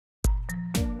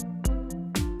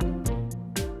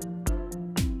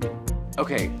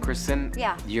Okay, Kristen.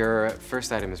 Yeah. Your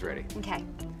first item is ready. Okay.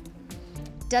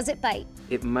 Does it bite?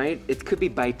 It could be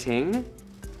biting.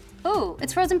 Ooh,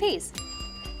 it's frozen peas.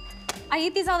 I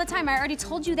eat these all the time. I already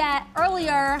told you that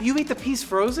earlier. You eat the peas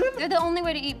frozen? They're the only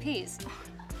way to eat peas.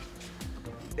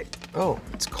 Oh,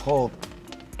 it's cold.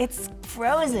 It's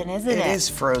frozen, isn't it? It is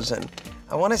frozen.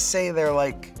 I want to say they're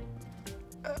like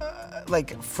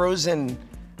frozen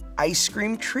ice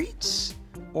cream treats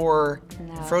or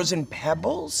frozen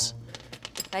pebbles.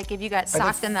 Like if you got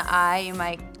socked in the eye, you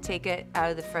might take it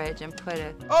out of the fridge and put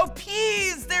it. Oh,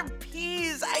 peas! They're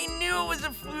peas! I knew it was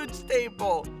a food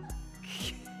staple.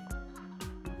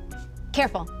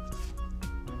 Careful.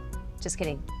 Just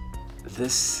kidding.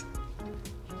 This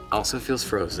also feels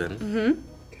frozen.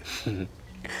 Mm-hmm.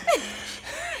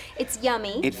 It's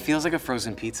yummy. It feels like a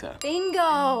frozen pizza.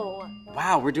 Bingo!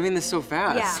 Wow, we're doing this so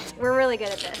fast. Yeah, we're really good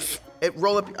at this.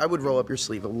 I would roll up your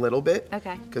sleeve a little bit.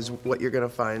 Okay. Because what you're gonna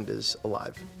find is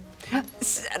alive.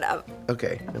 Shut up.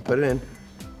 Okay, now put it in.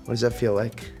 What does that feel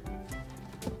like?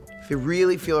 If you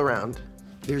really feel around,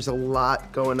 there's a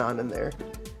lot going on in there.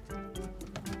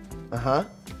 Uh-huh.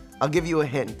 I'll give you a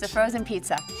hint. It's a frozen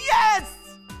pizza. Yes!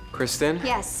 Kristen?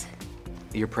 Yes.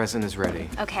 Your present is ready.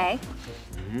 Okay.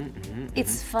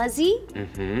 It's fuzzy,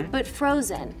 but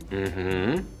frozen.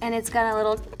 And it's got a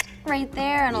little right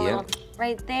there and a little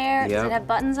right there. Does it have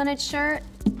buttons on its shirt?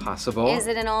 Possible. Is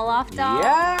it an Olaf doll?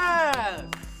 Yes!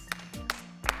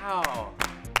 Wow.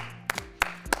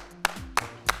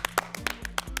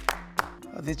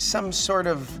 It's some sort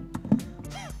of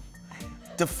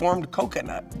deformed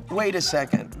coconut. Wait a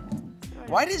second.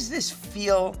 Why does this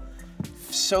feel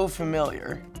so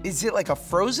familiar? Is it like a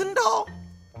Frozen doll?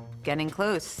 Getting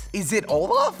close. Is it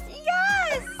Olaf?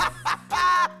 Yes!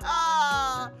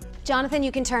 Jonathan,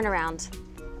 you can turn around.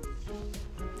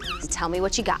 Tell me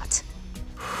what you got.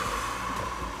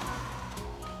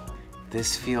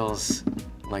 This feels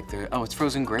like it's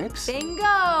frozen grapes?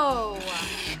 Bingo!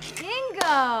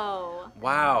 Bingo!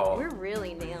 Wow. We're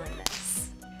really nailing this.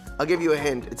 I'll give you a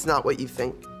hint. It's not what you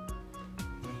think.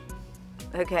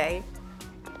 Okay.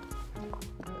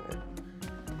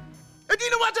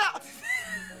 Idina, watch out!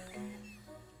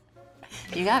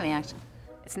 You got me, actually.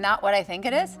 It's not what I think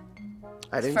it is?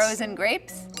 I didn't. Frozen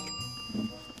grapes?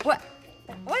 What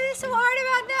is so hard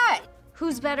about that?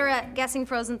 Who's better at guessing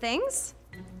frozen things?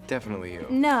 Definitely you.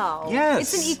 No.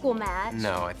 Yes. It's an equal match.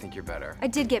 No, I think you're better. I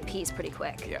did get peas pretty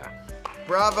quick. Yeah.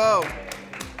 Bravo.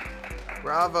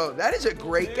 Bravo. That is a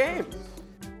great game.